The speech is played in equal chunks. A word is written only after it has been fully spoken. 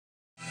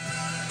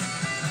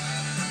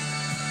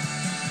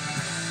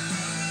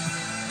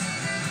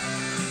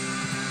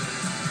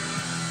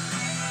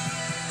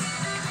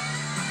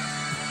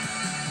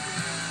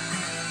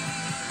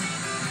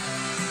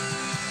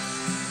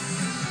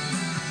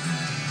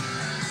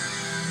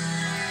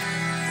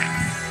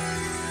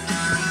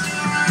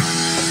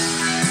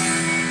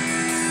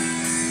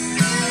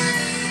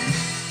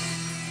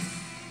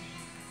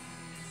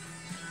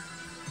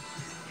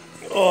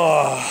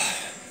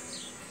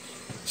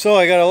So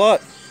I got a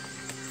lot.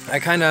 I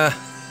kind of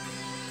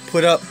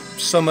put up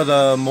some of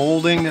the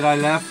molding that I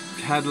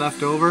had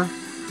left over.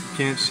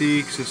 Can't see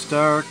because it's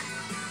dark.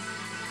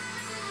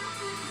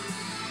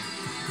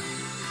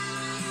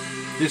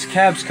 This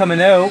cab's coming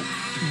out,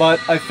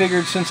 but I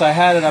figured since I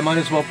had it, I might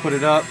as well put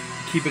it up,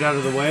 keep it out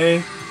of the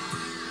way.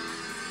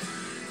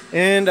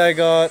 And I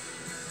got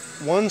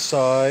one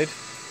side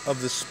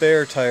of the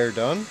spare tire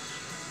done.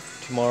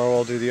 Tomorrow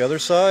I'll do the other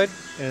side,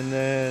 and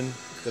then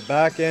the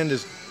back end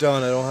is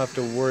done. I don't have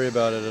to worry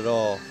about it at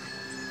all,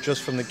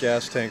 just from the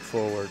gas tank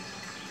forward.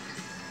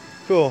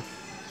 Cool.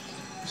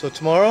 So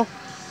tomorrow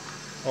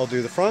I'll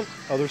do the front,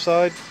 other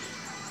side,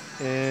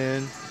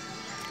 and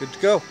good to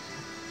go.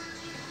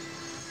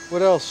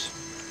 What else?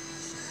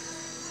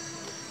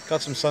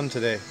 Got some sun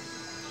today.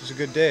 It was a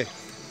good day.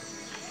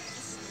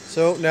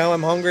 So now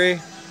I'm hungry.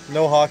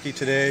 No hockey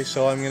today,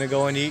 so I'm gonna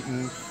go and eat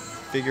and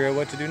figure out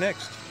what to do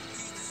next.